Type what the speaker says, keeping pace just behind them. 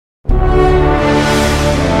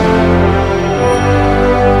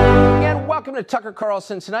to Tucker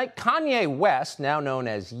Carlson tonight. Kanye West, now known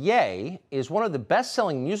as Ye, is one of the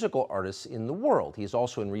best-selling musical artists in the world. He has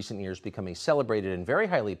also in recent years become a celebrated and very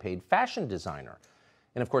highly paid fashion designer.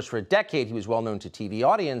 And of course, for a decade, he was well known to TV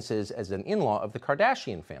audiences as an in-law of the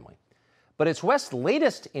Kardashian family. But it's West's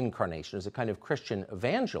latest incarnation as a kind of Christian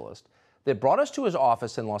evangelist that brought us to his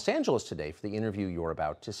office in Los Angeles today for the interview you're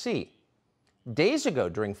about to see. Days ago,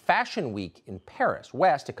 during Fashion Week in Paris,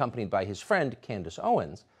 West, accompanied by his friend Candace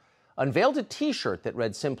Owens, unveiled a T-shirt that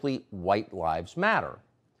read simply, "White Lives Matter."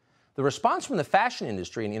 The response from the fashion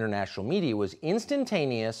industry and international media was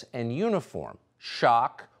instantaneous and uniform.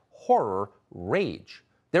 Shock, horror, rage.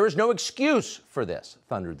 "There is no excuse for this,"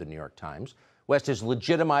 thundered the New York Times. "West is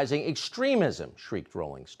legitimizing extremism," shrieked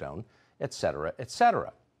Rolling Stone, etc.,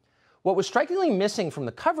 etc. What was strikingly missing from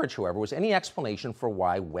the coverage, however, was any explanation for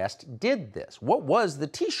why West did this. What was the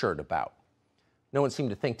T-shirt about? No one seemed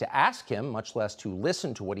to think to ask him, much less to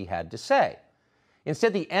listen to what he had to say.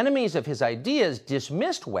 Instead, the enemies of his ideas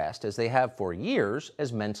dismissed West, as they have for years,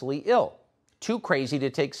 as mentally ill. Too crazy to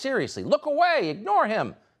take seriously. Look away, ignore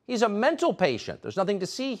him. He's a mental patient. There's nothing to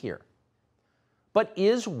see here. But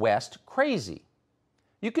is West crazy?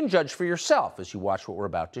 You can judge for yourself as you watch what we're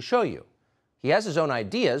about to show you. He has his own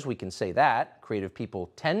ideas, we can say that. Creative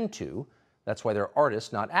people tend to. That's why they're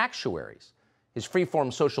artists, not actuaries. His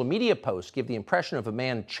free-form social media posts give the impression of a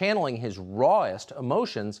man channeling his rawest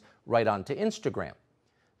emotions right onto Instagram.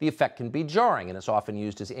 The effect can be jarring and is often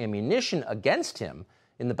used as ammunition against him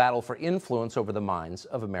in the battle for influence over the minds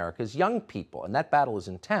of America's young people, and that battle is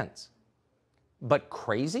intense. But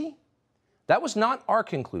crazy? That was not our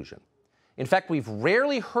conclusion. In fact, we've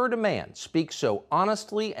rarely heard a man speak so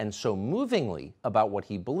honestly and so movingly about what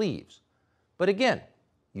he believes. But again,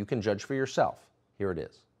 you can judge for yourself. Here it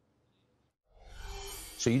is.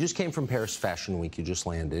 So you just came from Paris Fashion Week. You just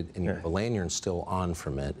landed, and you have a lanyard still on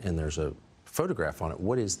from it, and there's a photograph on it.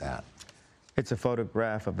 What is that? It's a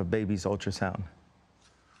photograph of a baby's ultrasound.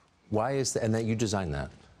 Why is that? And that you designed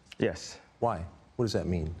that? Yes. Why? What does that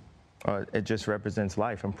mean? It just represents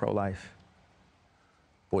life. I'm pro-life.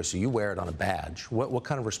 Boy, so you wear it on a badge. What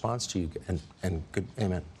kind of response do you get? And good,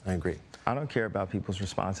 amen, I agree. I don't care about people's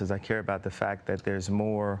responses. I care about the fact that there's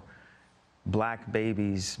more black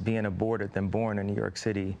babies being aborted than born in New York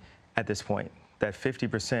City at this point. That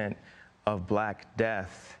 50% of black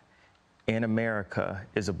death in America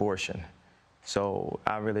is abortion. So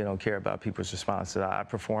I really don't care about people's responses. I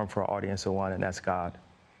perform for an audience of one, and that's God.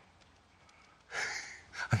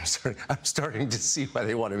 I'm starting to see why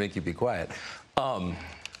they want to make you be quiet.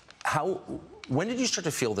 When did you start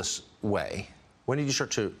to feel this way? When did you start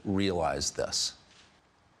to realize this?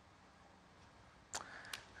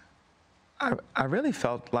 I really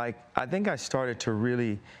felt like, I think I started to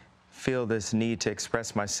really feel this need to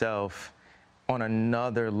express myself on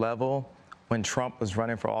another level when Trump was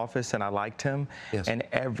running for office and I liked him. Yes. And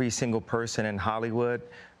every single person in Hollywood,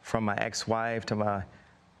 from my ex-wife to my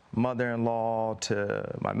mother-in-law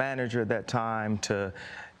to my manager at that time to,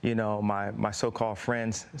 you know, my so-called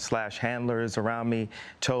friends / handlers around me,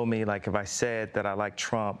 told me, like, if I said that I liked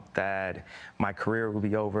Trump, that my career would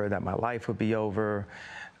be over, that my life would be over.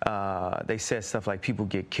 They said stuff like people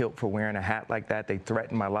get killed for wearing a hat like that. They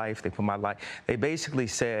threatened my life. They put my life. They basically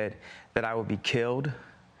said that I would be killed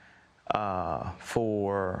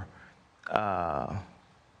for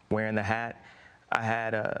wearing the hat. I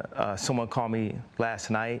had someone call me last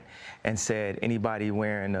night and said anybody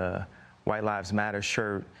wearing a White Lives Matter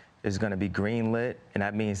shirt is going to be greenlit, and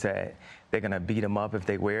that means that they're going to beat them up if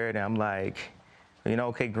they wear it. And I'm like, you know,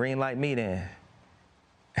 okay, green light me then.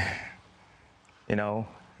 You know,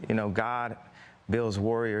 God builds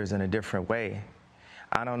warriors in a different way.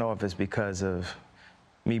 I don't know if it's because of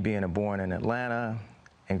me being born in Atlanta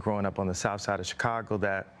and growing up on the south side of Chicago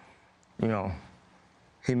that, you know,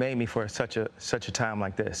 he made me for such a time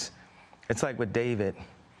like this. It's like with David,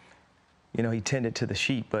 you know, he tended to the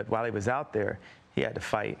sheep, but while he was out there, he had to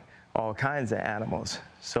fight all kinds of animals.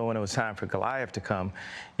 So when it was time for Goliath to come,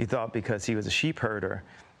 he thought because he was a sheep herder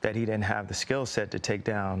that he didn't have the skill set to take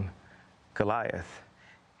down Goliath.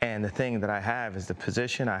 And the thing that I have is the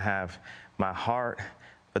position, I have my heart,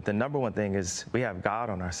 but the number one thing is we have God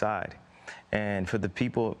on our side. And for the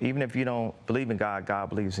people, even if you don't believe in God, God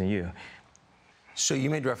believes in you. So you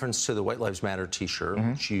made reference to the White Lives Matter T-shirt,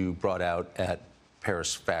 which you brought out at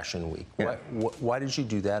Paris Fashion Week. Yeah. Why did you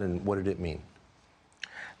do that, and what did it mean?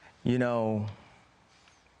 You know,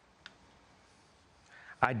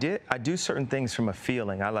 I do certain things from a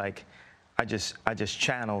feeling. I just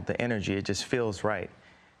channel the energy. It just feels right.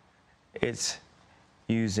 It's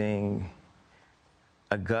using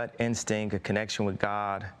a gut instinct, a connection with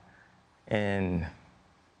God, and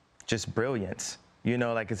just brilliance. You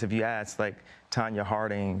know, like as if you asked like Tonya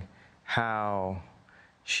Harding how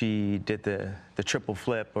she did the triple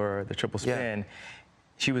flip or the triple spin,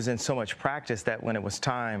 she was in so much practice that when it was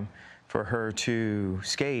time for her to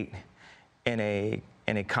skate in a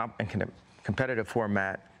competitive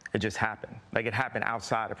format, it just happened. Like it happened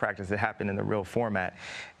outside of practice. It happened in the real format,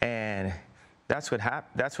 and that's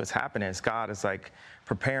what's happening. Is God is like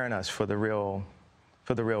preparing us for the real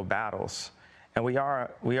battles, and we are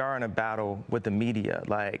in a battle with the media.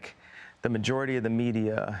 Like the majority of the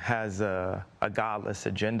media has a godless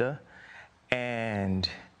agenda, and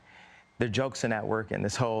the jokes in that work, and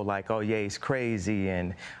this whole like, oh yeah, he's crazy,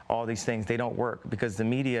 and all these things, they don't work because the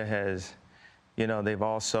media has, you know, they've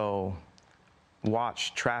also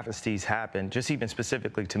watched travesties happen, just even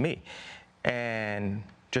specifically to me, and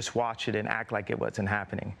just watch it and act like it wasn't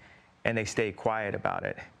happening, and they stay quiet about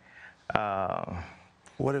it.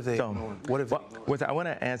 What have they? I want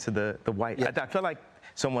to answer the white. Yeah. I feel like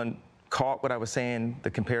someone caught what I was saying,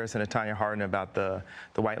 the comparison to Tonya Harding about the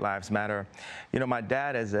White Lives Matter. You know, my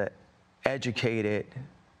dad is an educated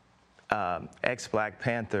ex-Black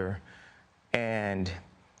Panther, and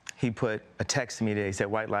he put a text to me today. He said,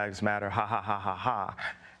 "White Lives Matter, ha ha ha ha ha,"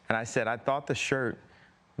 and I said, I thought the shirt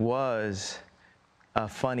was a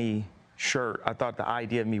funny shirt. I thought the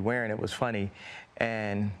idea of me wearing it was funny,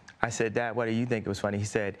 and I said, "Dad, why do you think it was funny?" He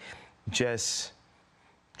said, just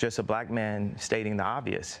a Black man stating the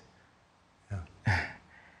obvious. Yeah.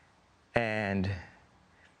 And,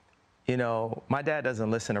 you know, my dad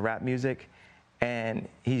doesn't listen to rap music, and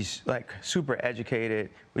he's like super educated.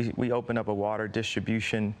 We opened up a water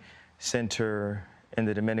distribution center in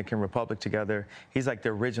the Dominican Republic together. He's like the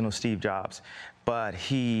original Steve Jobs, but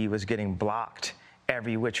he was getting blocked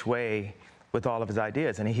every which way with all of his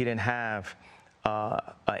ideas, and he didn't have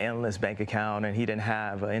an endless bank account, and he didn't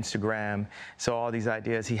have Instagram. So all these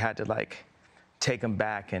ideas, he had to like take them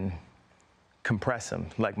back and compress them.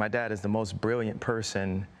 Like my dad is the most brilliant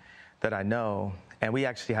person that I know, and we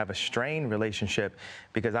actually have a strained relationship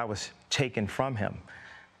because I was taken from him,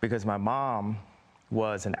 because my mom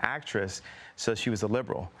was an actress, so she was a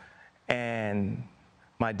liberal, and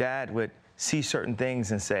my dad would see certain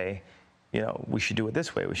things and say, you know, we should do it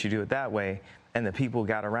this way, we should do it that way, and the people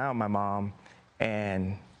got around my mom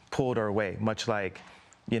and pulled her away, much like,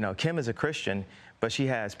 you know, Kim is a Christian, but she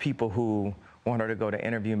has people who want her to go to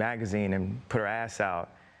Interview magazine and put her ass out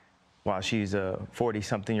while she's a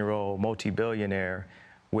 40-something-year-old multi-billionaire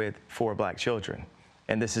with 4 Black children.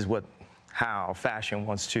 And this is how fashion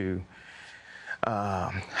wants to,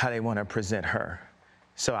 how they want to present her.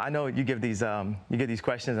 So I know you give these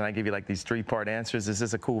questions, and I give you like these 3-part answers. Is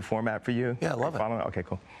this a cool format for you? Yeah, I love it. Okay,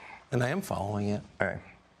 cool. And I am following it. All right.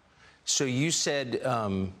 So you said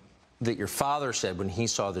that your father said when he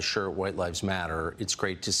saw the shirt, White Lives Matter, it's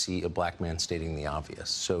great to see a Black man stating the obvious.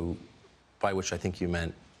 So by which I think you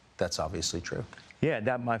meant that's obviously true. Yeah,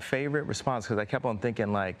 that's my favorite response, because I kept on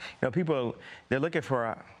thinking, like, you know, people, they're looking for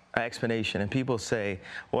an explanation, and people say,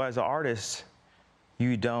 well, as an artist,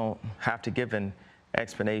 you don't have to give an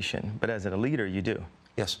explanation, but as a leader, you do.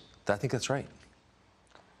 Yes, I think that's right.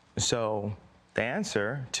 So the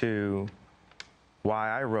answer to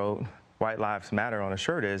why I wrote White Lives Matter on a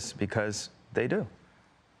shirt is because they do.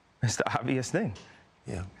 It's the obvious thing.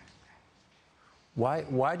 Yeah.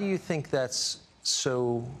 Why do you think that's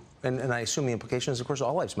so, and I assume the implication is, of course,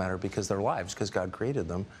 all lives matter because they're lives, because God created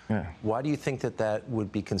them. Yeah. Why do you think that that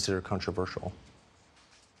would be considered controversial?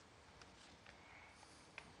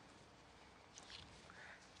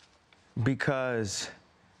 Because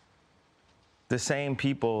the same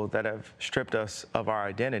people that have stripped us of our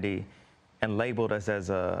identity and labeled us as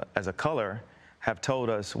a color have told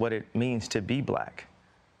us what it means to be Black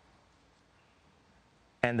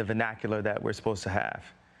and the vernacular that we're supposed to have.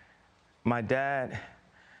 My dad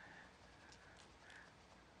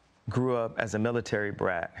grew up as a military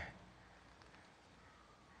brat,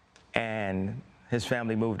 and his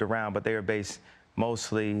family moved around, but they were based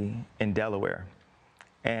mostly in Delaware.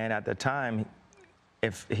 And at the time,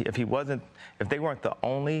 if they weren't the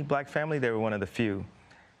only Black family, they were one of the few.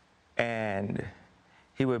 And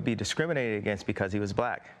he would be discriminated against because he was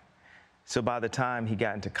Black. So by the time he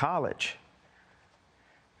got into college,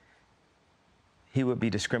 he would be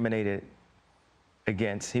discriminated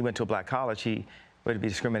against. He went to a Black college, he would be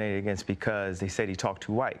discriminated against because they said he talked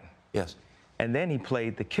too white. Yes. And then he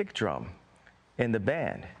played the kick drum in the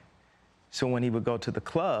band. So when he would go to the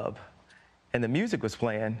club and the music was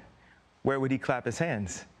playing, where would he clap his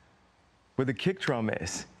hands? Where the kick drum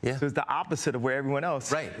is. Yeah. So it's the opposite of where everyone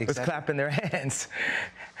else was clapping their hands.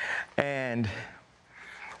 And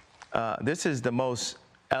this is the most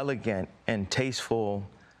elegant and tasteful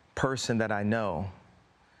person that I know.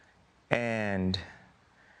 And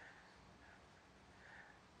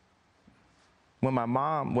when my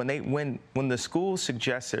mom, when the school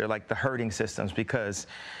suggested, like, the herding systems, because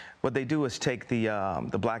what they do is take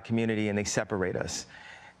the black community and they separate us,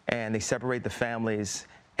 and they separate the families,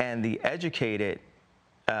 and the educated,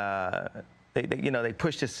 they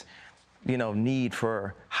push this, need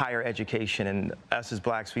for higher education, and us as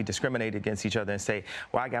blacks, we discriminate against each other and say,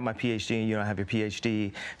 well, I got my PhD and you don't have your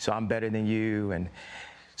PhD, so I'm better than you. And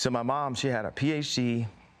so my mom, she had a PhD,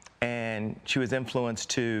 and she was influenced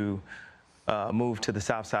to move to the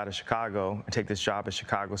south side of Chicago and take this job at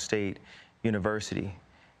Chicago State University.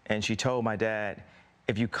 And she told my dad,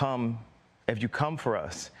 if you come for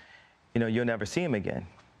us, you'll never see him again.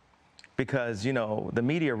 Because, the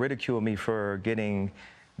media ridiculed me for getting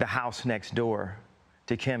the house next door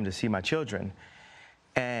to Kim to see my children.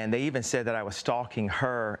 And they even said that I was stalking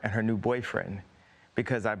her and her new boyfriend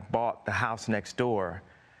because I bought the house next door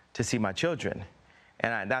to see my children.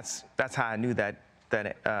 And that's how I knew that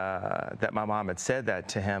my mom had said that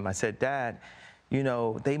to him. I said, Dad,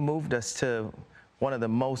 they moved us to one of the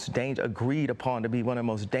most agreed upon to be one of the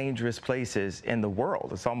most dangerous places in the world.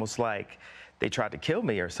 It's almost like they tried to kill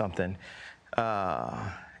me or something.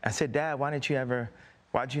 I said, Dad,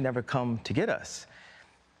 why'd you never come to get us?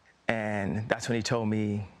 And that's when he told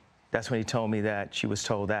me that she was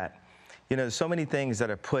told that. There's so many things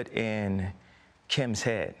that are put in Kim's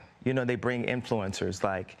head. They bring influencers,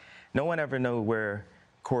 like, no one ever knew where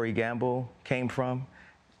Corey Gamble came from.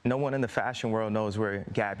 No one in the fashion world knows where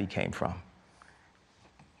Gabby came from.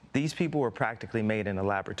 These people were practically made in a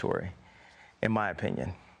laboratory, in my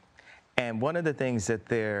opinion. And one of the things that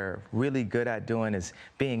they're really good at doing is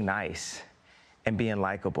being nice and being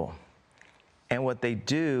likable. And what they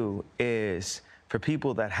do is, for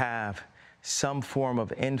people that have some form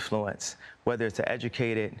of influence, whether it's an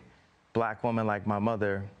educated black woman like my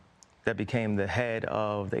mother that became the head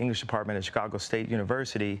of the English department at Chicago State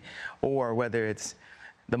University, or whether it's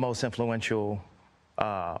the most influential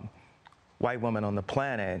white woman on the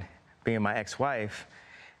planet, being my ex-wife,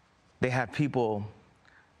 they have people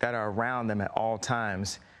that are around them at all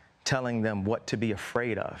times telling them what to be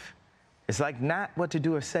afraid of. It's like not what to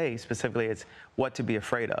do or say specifically, it's what to be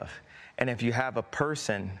afraid of. And if you have a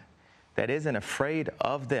person that isn't afraid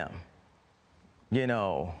of them,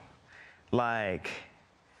 like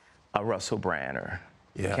a Russell Brand or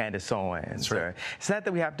Candace Owens. Right. It's not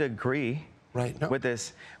that we have to agree with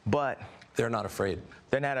this, but they're not afraid.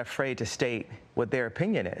 They're not afraid to state what their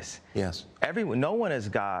opinion is. Yes. No one is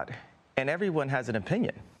God, and everyone has an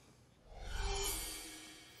opinion.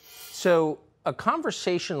 So a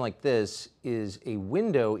conversation like this is a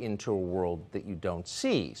window into a world that you don't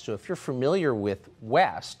see. So if you're familiar with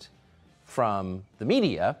West from the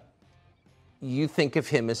media, you think of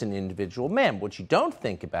him as an individual man. What you don't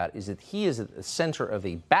think about is that he is at the center of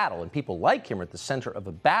a battle, and people like him are at the center of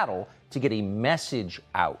a battle to get a message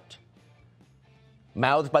out,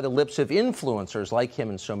 mouthed by the lips of influencers like him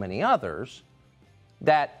and so many others,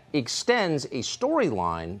 that extends a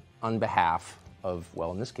storyline on behalf of,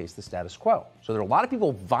 well, in this case, the status quo. So there are a lot of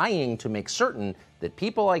people vying to make certain that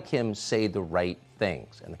people like him say the right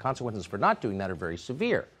things, and the consequences for not doing that are very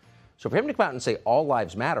severe. So for him to come out and say all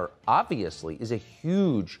lives matter, obviously, is a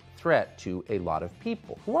huge threat to a lot of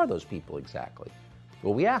people. Who are those people exactly?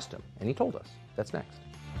 Well, we asked him, and he told us. That's next.